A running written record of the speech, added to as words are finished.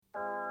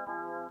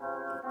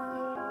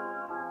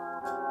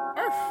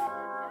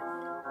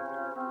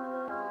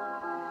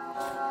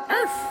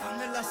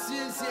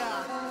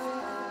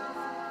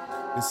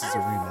This is a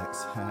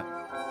remix.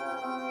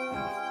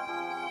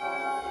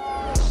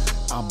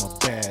 I'm a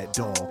bad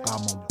dog,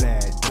 I'm a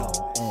bad dog.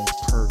 On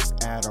perks,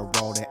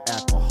 Adderall, and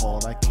alcohol.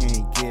 I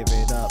can't give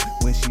it up.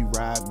 When she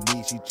ride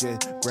me, she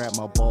just grab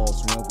my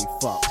balls when we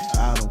fuck.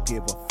 I don't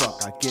give a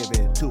fuck, I give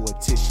it to her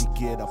till she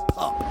get a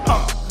pup.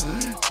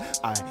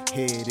 I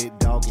hit it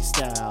doggy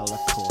style, of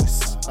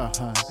course.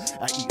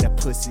 I eat that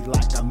pussy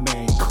like a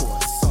main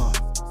course.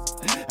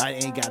 I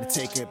ain't gotta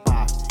take it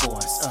by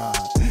force.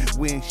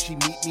 When she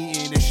meet me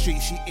in the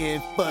street, she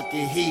in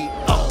fucking heat.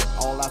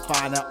 All I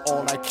find out,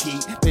 all I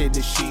keep in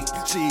the sheet.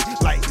 She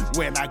like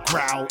when I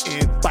growl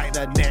and bite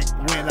her neck.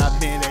 When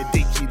I'm in that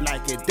dick, she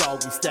like it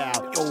doggy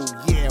style. Oh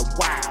yeah,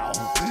 wow.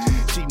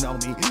 She know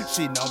me,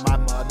 she know my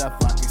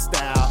motherfucking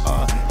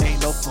style. Ain't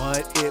no fun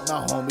if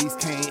my homies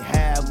can't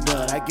have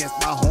none. I guess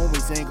my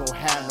homies ain't gon'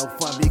 have no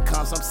fun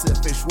because I'm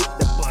selfish with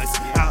the bus.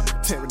 I'm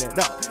tearing it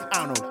up,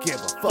 I don't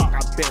give a fuck.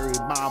 I bury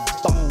my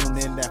bone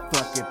in that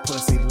fucking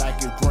pussy like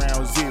it's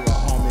ground zero,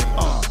 homie.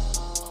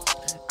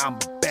 I'm a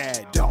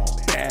bad dog,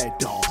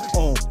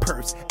 on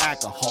perks,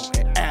 alcohol,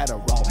 and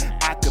Adderall.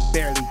 I could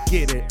barely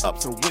get it up,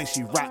 so when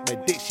she rock my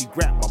dick, she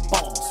grab my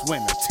balls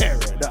when I tear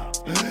it up.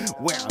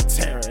 When I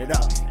tear it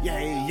up,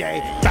 yay, yay,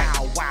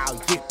 bow, wow,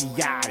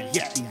 yippee-yi,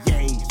 yippee,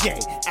 yay, yay.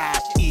 I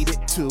eat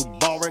it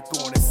tomorrow,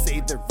 gonna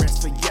save the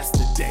rest for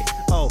yesterday.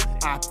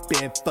 I've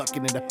been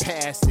fucking in the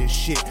past and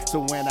shit, so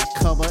when I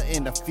come up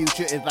in the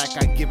future, it's like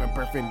I giving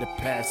birth in the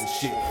past and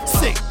shit.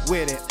 Sick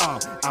with it,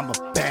 I'm a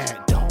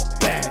bad dog,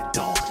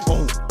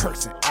 on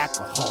perks and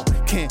alcohol.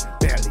 Can't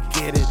barely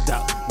get it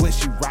up. When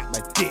she rock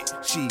my dick,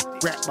 she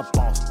grab my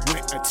balls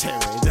when I tear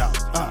it up.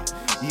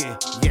 Yeah.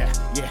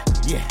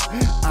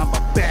 I'm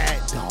a bad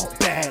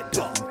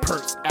dog,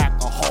 perks,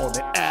 alcohol,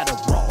 and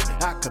Adderall.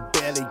 I could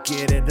barely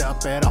get it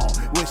up at all.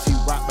 When she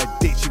rock my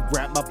dick, she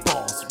grab my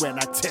balls when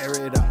I tear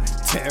it up.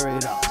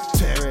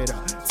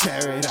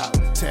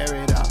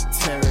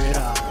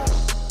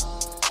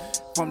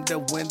 From the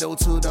window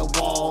to the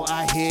wall,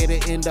 I hit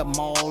it in the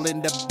mall.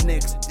 In the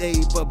next day,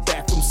 but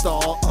bathroom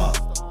stall.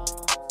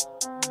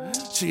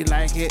 She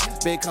like it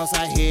because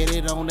I hit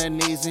it on the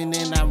knees, and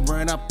then I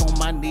run up on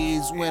my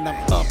knees when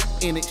I'm up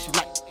in it. She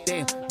like,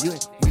 damn,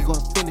 we gonna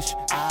finish.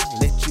 I'll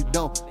let you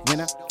know when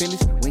I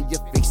finish, when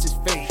your face is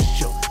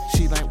facial.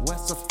 She like,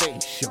 what's a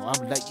facial?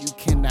 I'm like, you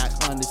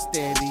cannot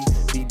understand me.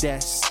 Be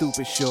that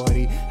stupid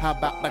shorty. How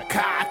about my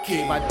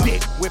cocky? My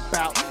dick whip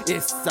out.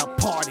 It's a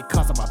party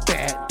cause I'm a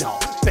bad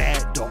dog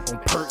on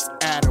perks,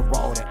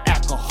 Adderall, and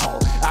alcohol.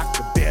 I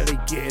could barely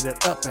get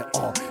it up at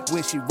all.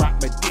 When she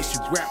rock my dick, she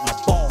grab my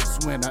balls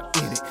when I'm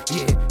in it.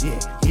 Yeah.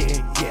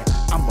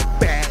 I'm a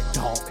bad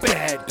dog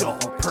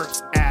on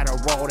perks,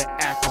 Adderall, and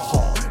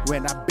alcohol.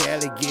 When I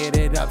barely get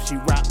it up, she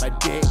rock my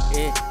dick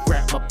and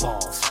grab my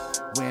balls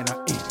when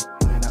I'm in it.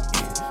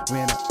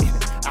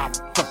 I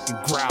fucking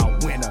growl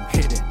when I'm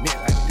hitting it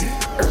like,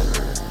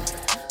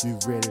 you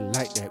really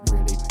like that,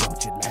 really,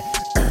 don't you like?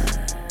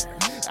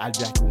 I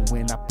like it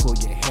when I pull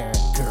your hair,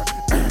 girl.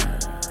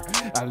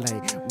 I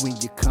like when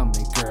you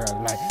coming,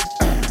 girl, like,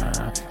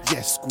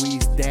 just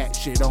squeeze that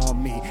shit on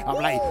me. I'm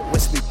like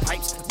Wesley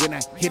Pipes when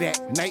I hit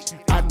at night.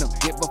 I don't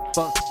give a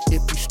fuck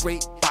if you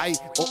straight bite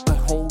or a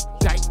whole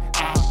dice.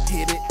 I'll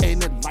hit it in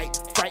the light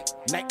fight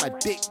like my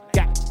dick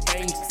got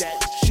fangs,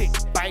 that shit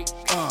bite.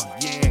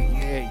 Yeah.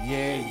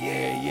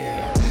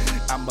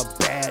 I'm a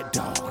bad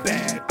dog,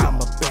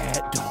 I'm a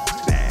bad dog.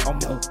 I'm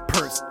on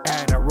perks,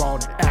 Adderall,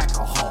 and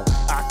alcohol.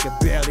 I can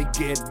barely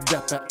get it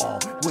up at all.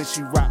 When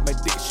she rock my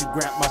dick, she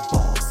grab my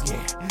balls.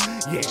 Yeah.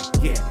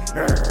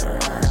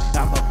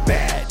 I'm a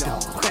bad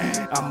dog.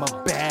 I'm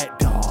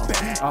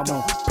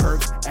on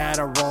perks,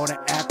 Adderall, and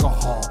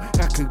alcohol.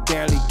 I could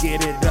barely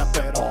get it up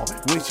at all.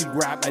 When she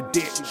grab my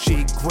dick,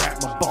 she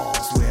grab my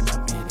balls when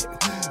I'm in it.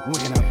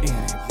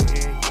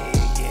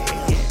 Yeah.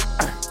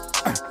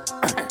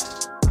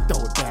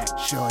 Throw it back,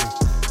 shorty.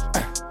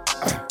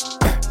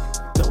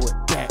 Throw it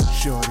back,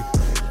 shorty.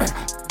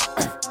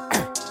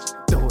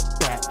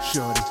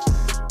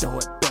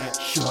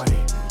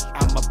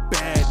 I'm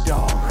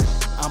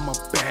a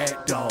bad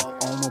dog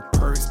on no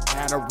perks,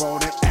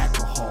 Adderall, and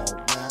alcohol.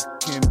 I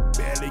can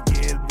barely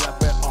get it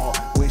up at all.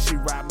 When she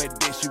ride my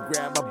dick, she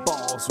grab my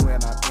balls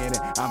when I'm in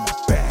it. I'm a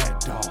bad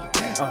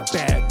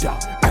dog.